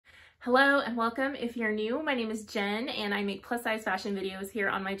Hello and welcome. If you're new, my name is Jen and I make plus size fashion videos here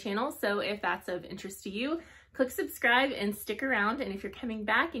on my channel. So if that's of interest to you, click subscribe and stick around. And if you're coming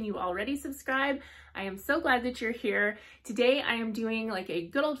back and you already subscribe, I am so glad that you're here. Today I am doing like a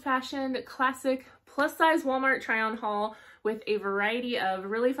good old fashioned classic plus size Walmart try on haul with a variety of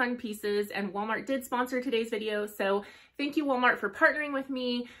really fun pieces, and Walmart did sponsor today's video. So thank you Walmart for partnering with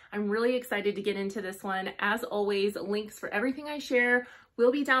me. I'm really excited to get into this one. As always, links for everything I share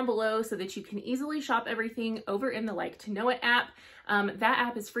will be down below so that you can easily shop everything over in the Like to Know It app. That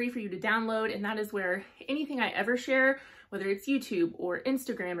app is free for you to download, and that is where anything I ever share, whether it's YouTube or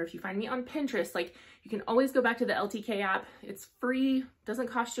Instagram, or if you find me on Pinterest, like you can always go back to the LTK app. It's free, doesn't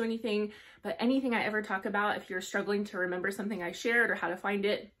cost you anything, but anything I ever talk about, if you're struggling to remember something I shared or how to find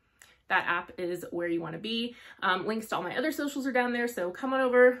it, that app is where you want to be. Links to all my other socials are down there, so come on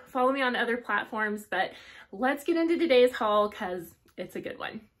over, follow me on other platforms. But let's get into today's haul because it's a good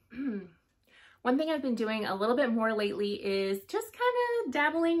one. One thing I've been doing a little bit more lately is just kind of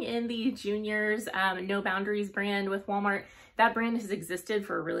dabbling in the Juniors No Boundaries brand with Walmart. That brand has existed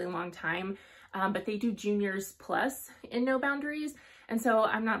for a really long time, but they do Juniors Plus in No Boundaries. And so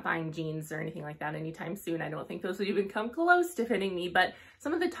I'm not buying jeans or anything like that anytime soon. I don't think those would even come close to fitting me, but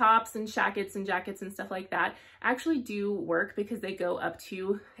some of the tops and jackets and stuff like that actually do work because they go up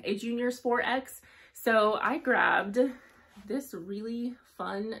to a Juniors 4X. So I grabbed this really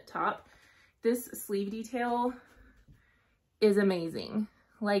fun top. This sleeve detail is amazing.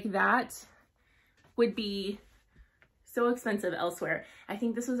 Like, that would be so expensive elsewhere. I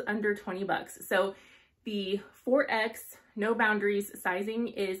think this was under 20 bucks. So the 4X No Boundaries sizing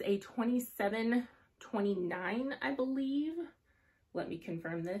is a 27-29, I believe. Let me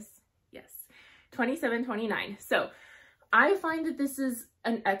confirm this. Yes, 27-29. So I find that this is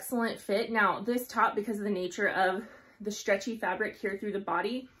an excellent fit. Now, this top, because of the nature of the stretchy fabric here through the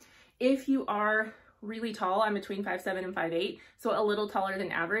body, if you are really tall, I'm between 5'7" and 5'8", so a little taller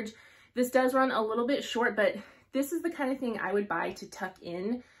than average, this does run a little bit short, but this is the kind of thing I would buy to tuck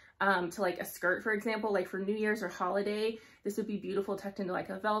in to like a skirt, for example, like for New Year's or holiday. This would be beautiful tucked into like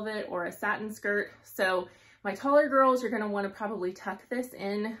a velvet or a satin skirt. So my taller girls, you're going to want to probably tuck this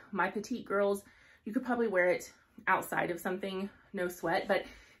in. My petite girls, you could probably wear it outside of something, no sweat, but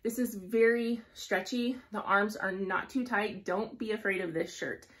this is very stretchy. The arms are not too tight. Don't be afraid of this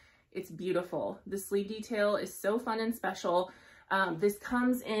shirt. It's beautiful. The sleeve detail is so fun and special. This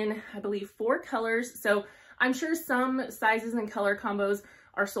comes in, I believe, 4 colors. So I'm sure some sizes and color combos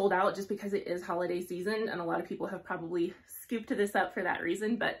are sold out just because it is holiday season, and a lot of people have probably scooped this up for that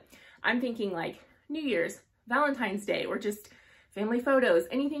reason. But I'm thinking like New Year's, Valentine's Day, or just family photos,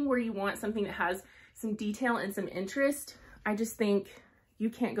 anything where you want something that has some detail and some interest. I just think you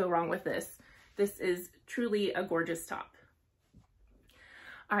can't go wrong with this. This is truly a gorgeous top.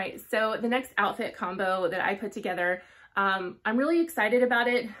 All right, so the next outfit combo that I put together, I'm really excited about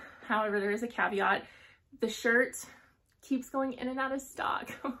it. However, there is a caveat. The shirt keeps going in and out of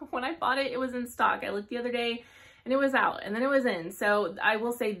stock. When I bought it, it was in stock. I looked the other day and it was out, and then it was in. So I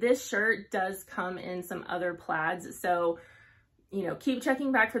will say this shirt does come in some other plaids. So, you know, keep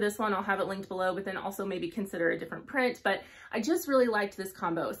checking back for this one. I'll have it linked below, but then also maybe consider a different print. But I just really liked this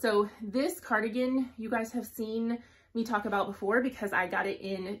combo. So this cardigan, you guys have seen me talk about before because I got it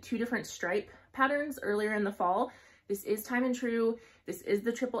in 2 different stripe patterns earlier in the fall. This is time and true. This is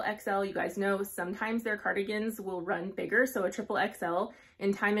the triple XL. You guys know sometimes their cardigans will run bigger. So a triple XL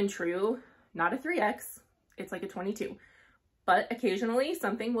in time and true, not a 3X, it's like a 22. But occasionally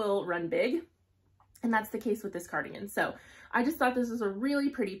something will run big, and that's the case with this cardigan. So I just thought this was a really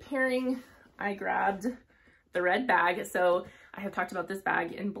pretty pairing. I grabbed the red bag. So I have talked about this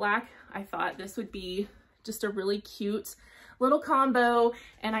bag in black. I thought this would be just a really cute little combo,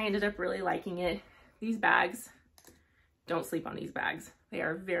 and I ended up really liking it. These bags, don't sleep on these bags. They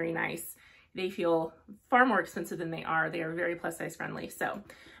are very nice. They feel far more expensive than they are. They are very plus size friendly. So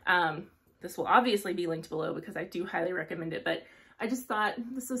this will obviously be linked below because I do highly recommend it, but I just thought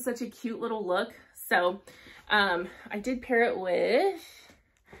this was such a cute little look. So I did pair it with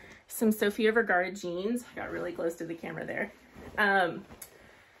some Sofia Vergara jeans. I got really close to the camera there.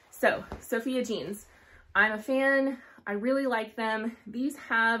 So Sofia jeans, I'm a fan. I really like them. These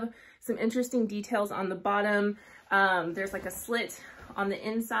have some interesting details on the bottom. There's like a slit on the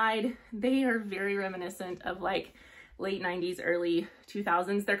inside. They are very reminiscent of like late 90s, early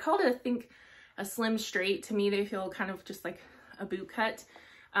 2000s. They're called, I think, a slim straight. To me, they feel kind of just like a boot cut.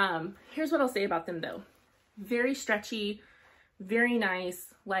 Here's what I'll say about them though. Very stretchy, very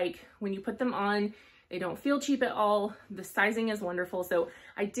nice. Like when you put them on, they don't feel cheap at all. The sizing is wonderful. So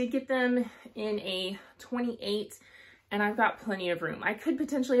I did get them in a 28 and I've got plenty of room. I could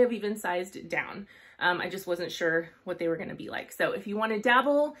potentially have even sized it down. I just wasn't sure what they were gonna be like. So if you wanna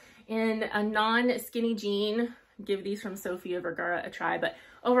dabble in a non-skinny jean, give these from Sofia Vergara a try. But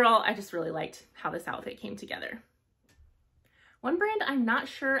overall, I just really liked how this outfit came together. One brand I'm not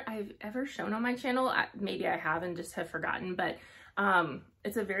sure I've ever shown on my channel, maybe I have and just have forgotten, but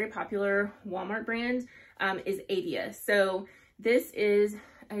it's a very popular Walmart brand, is Avia. So this is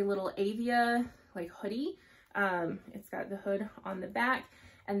a little Avia like hoodie. It's got the hood on the back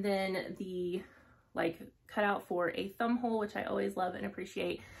and then the like cut out for a thumb hole, which I always love and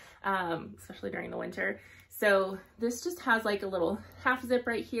appreciate, especially during the winter. So this just has like a little half zip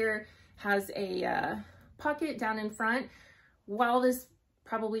right here, has a pocket down in front. While this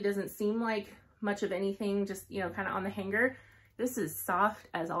probably doesn't seem like much of anything, just, you know, kind of on the hanger, this is soft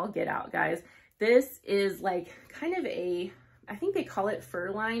as all get out, guys. This is like kind of a, I think they call it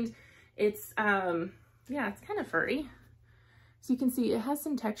fur lined. It's, yeah, it's kind of furry. So you can see it has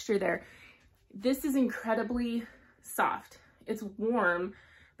some texture there. This is incredibly soft. It's warm,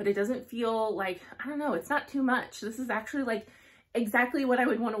 but it doesn't feel like, I don't know, it's not too much. This is actually like exactly what I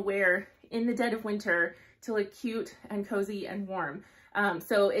would want to wear in the dead of winter to look cute and cozy and warm.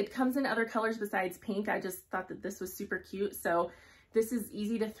 So it comes in other colors besides pink. I just thought that this was super cute. So this is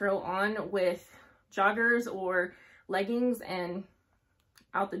easy to throw on with joggers or leggings and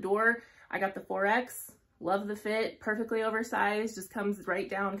out the door. I got the 4X, love the fit, perfectly oversized, just comes right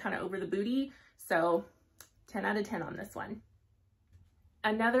down kind of over the booty. So 10 out of 10 on this one.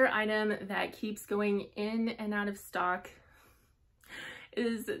 Another item that keeps going in and out of stock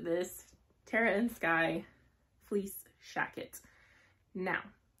is this Terra and Sky fleece shacket. Now,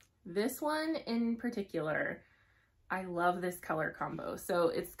 this one in particular, I love this color combo. So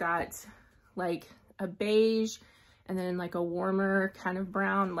it's got like a beige and then like a warmer kind of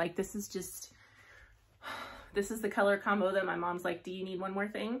brown. Like this is just, this is the color combo that my mom's like, do you need one more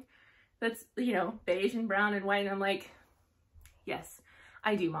thing? That's, you know, beige and brown and white. And I'm like, yes,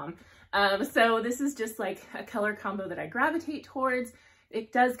 I do, Mom. So this is just like a color combo that I gravitate towards.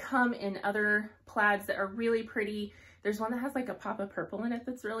 It does come in other plaids that are really pretty. There's one that has like a pop of purple in it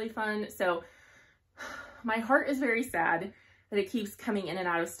that's really fun. So my heart is very sad that it keeps coming in and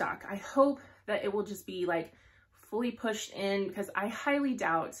out of stock. I hope that it will just be like fully pushed in because I highly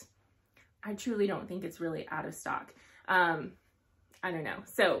doubt, I truly don't think it's really out of stock. I don't know.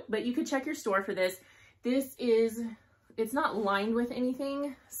 So, but you could check your store for this. This is, it's not lined with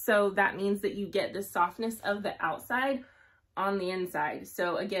anything. So that means that you get the softness of the outside on the inside.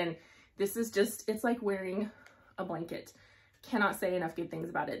 So again, this is just, it's like wearing a blanket. Cannot say enough good things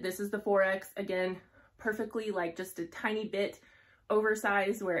about it. This is the 4X, again, perfectly like just a tiny bit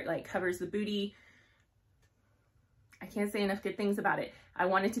oversized where it like covers the booty. I can't say enough good things about it. I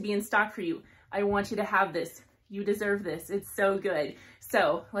want it to be in stock for you. I want you to have this. You deserve this. It's so good.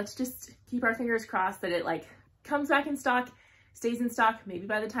 So let's just keep our fingers crossed that it like comes back in stock, stays in stock. Maybe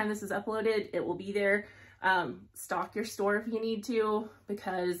by the time this is uploaded, it will be there. Stock your store if you need to,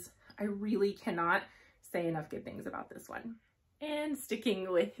 because I really cannot say enough good things about this one. And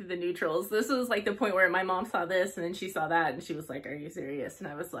sticking with the neutrals, this was like the point where my mom saw this and then she saw that and she was like, are you serious? And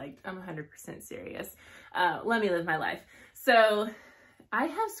I was like, I'm 100% serious. Let me live my life. So I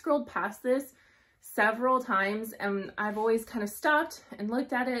have scrolled past this several times and I've always kind of stopped and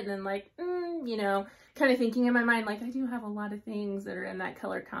looked at it and then like, you know, kind of thinking in my mind, like I do have a lot of things that are in that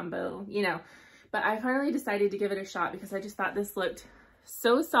color combo, you know, but I finally decided to give it a shot because I just thought this looked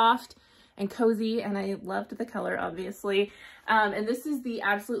so soft and cozy and I loved the color, obviously. And this is the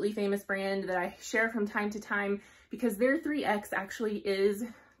Absolutely Famous brand that I share from time to time because their 3X actually is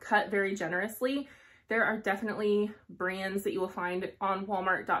cut very generously. There are definitely brands that you will find on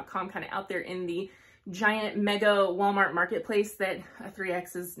Walmart.com kind of out there in the giant mega Walmart marketplace that a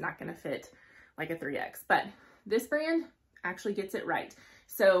 3X is not going to fit like a 3X, but this brand actually gets it right.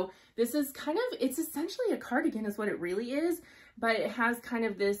 So this is kind of, it's essentially a cardigan is what it really is, but it has kind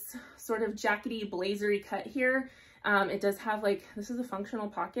of this sort of jackety blazery cut here. It does have like, this is a functional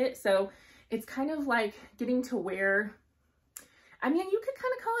pocket. So it's kind of like getting to wear, I mean, you could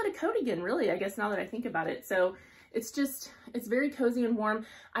kind of call it a coatigan, really, I guess, now that I think about it. So it's just, it's very cozy and warm.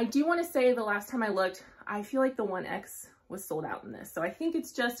 I do want to say the last time I looked, I feel like the 1X was sold out in this. So I think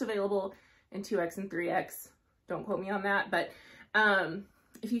it's just available in 2X and 3X. Don't quote me on that. But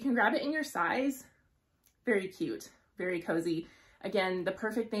if you can grab it in your size, very cute, very cozy. Again, the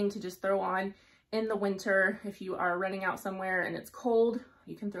perfect thing to just throw on in the winter. If you are running out somewhere and it's cold,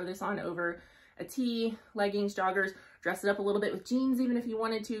 you can throw this on over a tee, leggings, joggers, dress it up a little bit with jeans even if you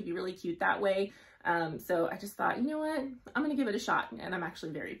wanted to. It'd be really cute that way. So I just thought, you know what, I'm gonna give it a shot and I'm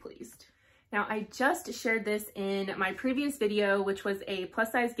actually very pleased. Now, I just shared this in my previous video, which was a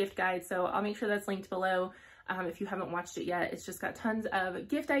plus size gift guide, so I'll make sure that's linked below if you haven't watched it yet. It's just got tons of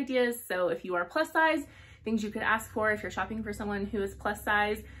gift ideas, so if you are plus size, things you could ask for if you're shopping for someone who is plus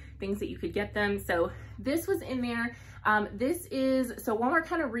size, things that you could get them. So this was in there. So Walmart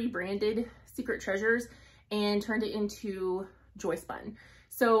kind of rebranded Secret Treasures and turned it into Joy Spun.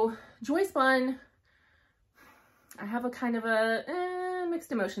 So Joy Spun, I have a kind of a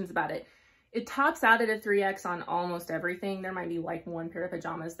mixed emotions about it. It tops out at a 3X on almost everything. There might be like one pair of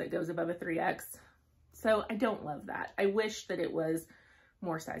pajamas that goes above a 3X. So I don't love that. I wish that it was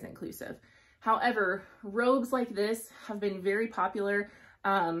more size inclusive. However, robes like this have been very popular.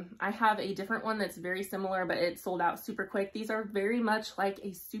 I have a different one that's very similar, but it sold out super quick. These are very much like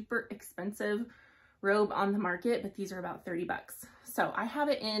a super expensive robe on the market, but these are about 30 bucks. So I have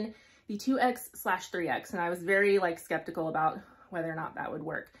it in the 2X/3X, and I was very like skeptical about whether or not that would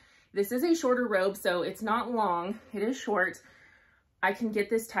work. This is a shorter robe, so it's not long. It is short. I can get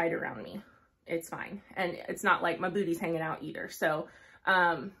this tied around me. It's fine. And it's not like my booty's hanging out either. So,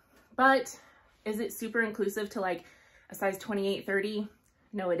 but is it super inclusive to like a size 28, 30?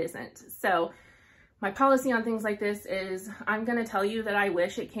 No, it isn't. So my policy on things like this is I'm going to tell you that I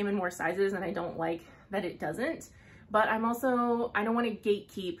wish it came in more sizes, and I don't like that it doesn't. But I don't want to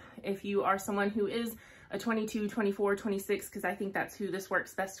gatekeep if you are someone who is a 22, 24, 26, because I think that's who this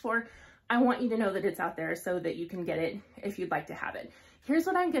works best for. I want you to know that it's out there so that you can get it if you'd like to have it. Here's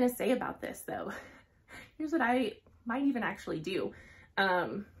what I'm going to say about this though. Here's what I might even actually do.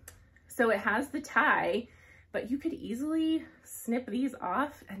 So it has the tie, but you could easily snip these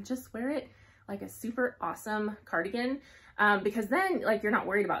off and just wear it like a super awesome cardigan. Because then like you're not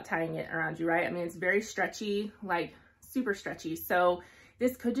worried about tying it around you, right? I mean, it's very stretchy, like super stretchy. So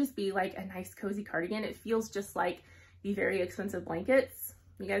this could just be like a nice cozy cardigan. It feels just like the very expensive blankets.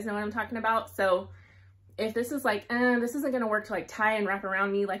 You guys know what I'm talking about? So if this is like, this isn't gonna work to like tie and wrap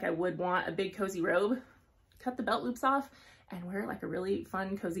around me like I would want a big cozy robe, cut the belt loops off and wear like a really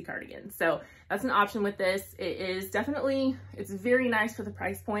fun cozy cardigan. So that's an option with this. It is definitely, it's very nice for the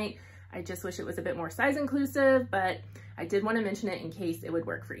price point. I just wish it was a bit more size inclusive, but I did want to mention it in case it would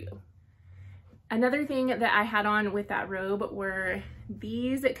work for you. Another thing that I had on with that robe were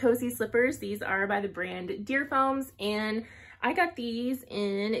these cozy slippers. These are by the brand Deer Foams, and I got these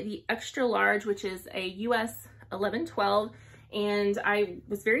in the extra large, which is a US 11-12, and I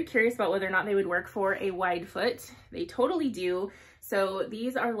was very curious about whether or not they would work for a wide foot. They totally do. So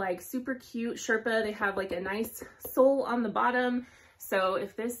these are like super cute Sherpa. They have like a nice sole on the bottom. So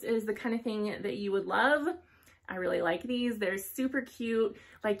if this is the kind of thing that you would love, I really like these. They're super cute.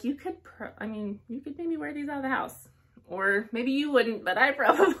 Like you could maybe wear these out of the house, or maybe you wouldn't, but I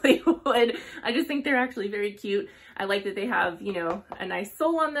probably would. I just think they're actually very cute. I like that they have, you know, a nice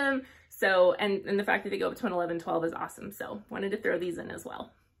sole on them. So, and the fact that they go up to an 11-12 is awesome. So wanted to throw these in as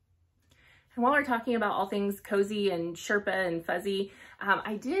well. And while we're talking about all things cozy and Sherpa and fuzzy,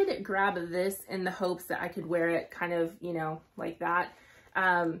 I did grab this in the hopes that I could wear it kind of, you know, like that.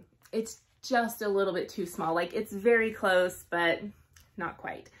 It's just a little bit too small. Like it's very close, but not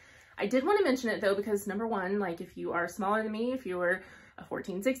quite. I did want to mention it though, because number one, like if you are smaller than me, if you were a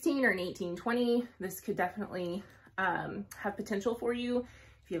 14-16 or an 18-20, this could definitely have potential for you.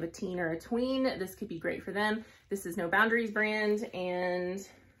 If you have a teen or a tween, this could be great for them. This is No Boundaries brand, and let's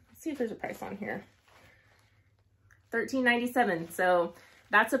see if there's a price on here. $13.97. So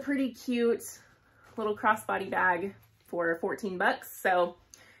that's a pretty cute little crossbody bag for 14 bucks. So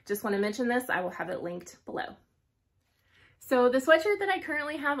just want to mention this. I will have it linked below. So the sweatshirt that I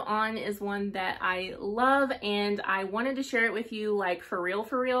currently have on is one that I love, and I wanted to share it with you like for real,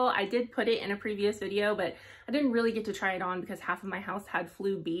 for real. I did put it in a previous video, but I didn't really get to try it on because half of my house had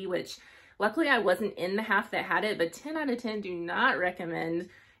flu B, which luckily I wasn't in the half that had it, but 10 out of 10 do not recommend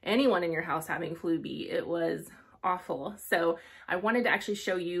anyone in your house having flu B. It was awful. So I wanted to actually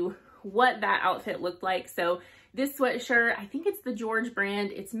show you what that outfit looked like. So this sweatshirt, I think it's the George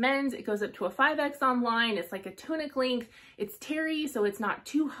brand. It's men's. It goes up to a 5X online. It's like a tunic length. It's terry, so it's not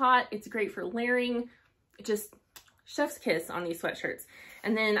too hot. It's great for layering. Just chef's kiss on these sweatshirts.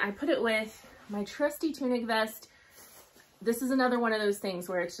 And then I put it with my trusty tunic vest. This is another one of those things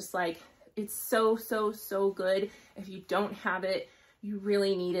where it's just like, it's so, so, so good. If you don't have it, you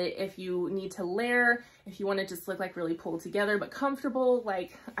really need it. If you need to layer, if you want to just look like really pulled together but comfortable,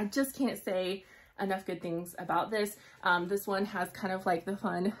 like I just can't say enough good things about this. This one has kind of like the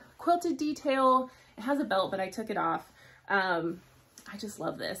fun quilted detail. It has a belt, but I took it off. I just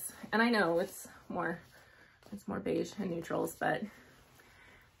love this. And I know it's more beige and neutrals, but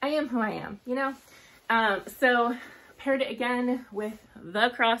I am who I am, you know? So paired it again with the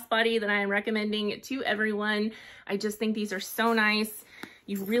crossbody that I am recommending to everyone. I just think these are so nice.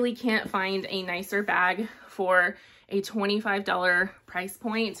 You really can't find a nicer bag for a $25 price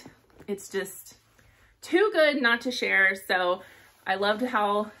point. It's just too good not to share. So I loved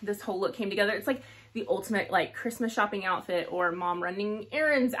how this whole look came together. It's like the ultimate like Christmas shopping outfit, or mom running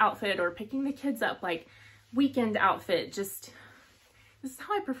errands outfit, or picking the kids up like weekend outfit. Just, this is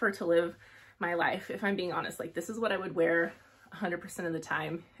how I prefer to live my life, if I'm being honest. Like, this is what I would wear 100% of the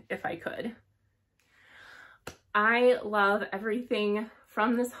time if I could. I love everything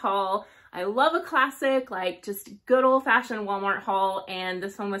from this haul. I love a classic, like just good old fashioned Walmart haul, and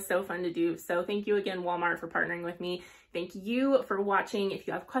this one was so fun to do. So thank you again, Walmart, for partnering with me. Thank you for watching. If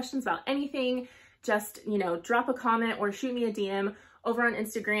you have questions about anything, just, you know, drop a comment or shoot me a DM over on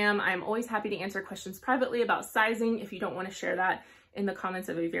Instagram. I'm always happy to answer questions privately about sizing. If you don't want to share that in the comments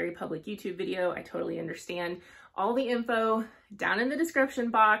of a very public YouTube video, I totally understand. All the info down in the description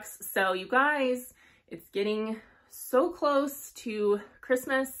box. So you guys, it's getting so close to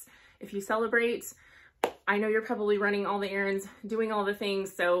Christmas. If you celebrate, I know you're probably running all the errands, doing all the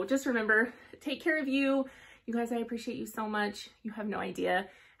things. So just remember, take care of you. You guys, I appreciate you so much. You have no idea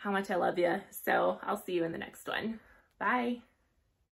how much I love you. So I'll see you in the next one. Bye.